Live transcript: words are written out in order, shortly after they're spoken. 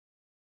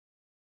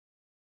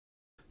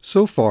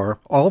So far,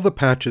 all the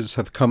patches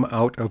have come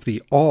out of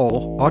the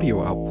all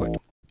audio output.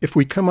 If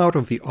we come out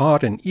of the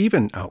odd and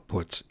even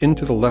outputs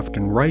into the left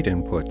and right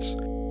inputs,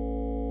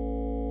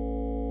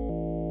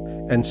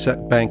 and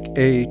set bank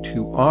A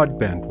to odd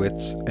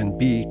bandwidths and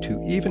B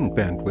to even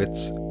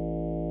bandwidths,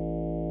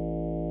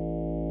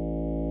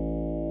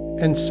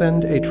 and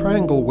send a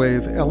triangle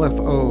wave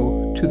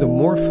LFO to the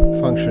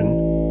morph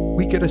function,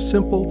 we get a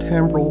simple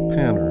timbral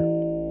panner.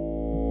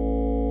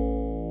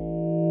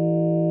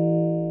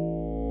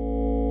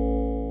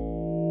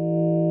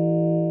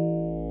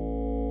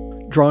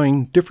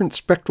 Drawing different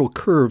spectral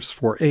curves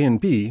for A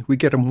and B, we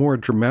get a more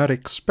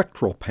dramatic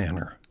spectral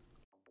panner.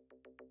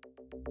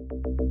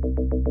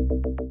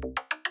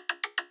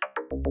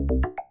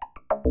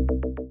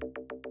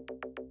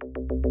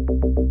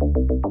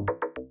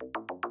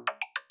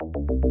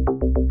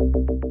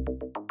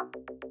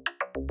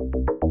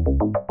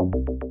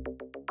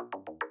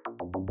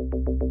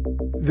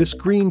 This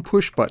green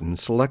push button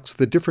selects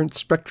the different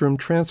spectrum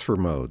transfer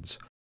modes.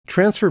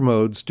 Transfer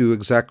modes do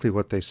exactly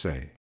what they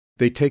say.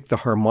 They take the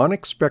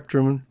harmonic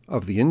spectrum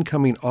of the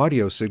incoming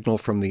audio signal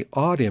from the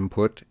odd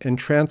input and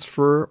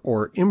transfer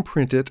or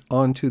imprint it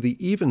onto the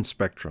even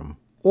spectrum,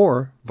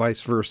 or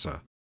vice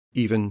versa,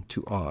 even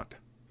to odd.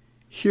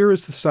 Here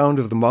is the sound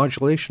of the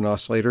modulation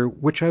oscillator,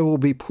 which I will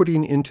be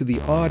putting into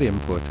the odd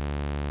input.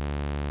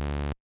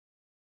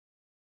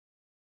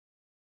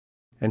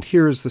 And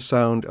here is the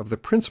sound of the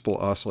principal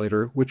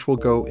oscillator, which will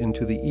go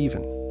into the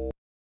even.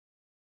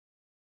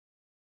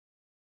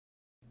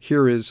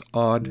 Here is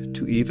odd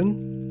to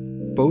even,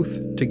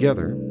 both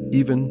together,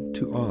 even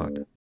to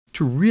odd.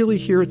 To really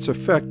hear its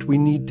effect, we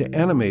need to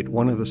animate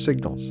one of the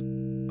signals.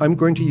 I'm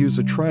going to use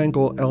a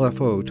triangle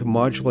LFO to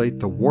modulate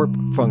the warp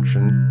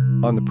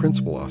function on the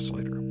principal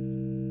oscillator.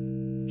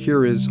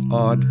 Here is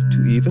odd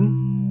to even,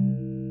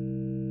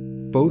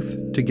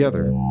 both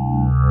together,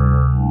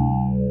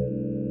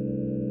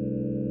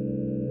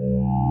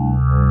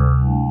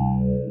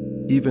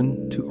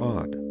 even to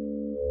odd.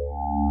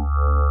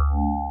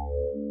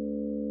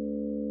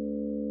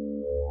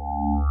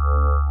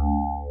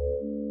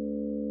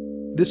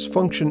 This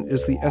function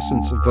is the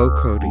essence of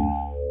vocoding.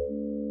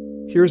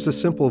 Here's a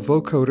simple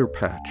vocoder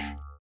patch,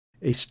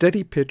 a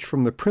steady pitch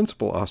from the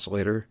principal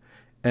oscillator,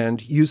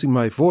 and using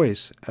my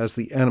voice as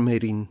the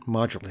animating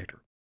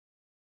modulator.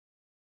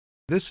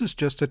 This is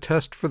just a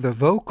test for the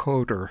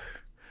vocoder.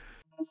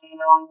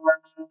 Casino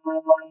works with my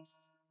voice.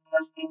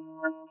 Testing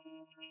 1, 2,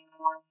 3,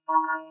 4,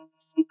 5,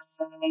 6,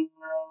 7, 8,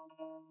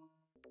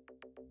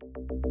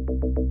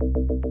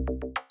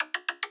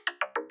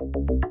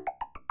 9, 10.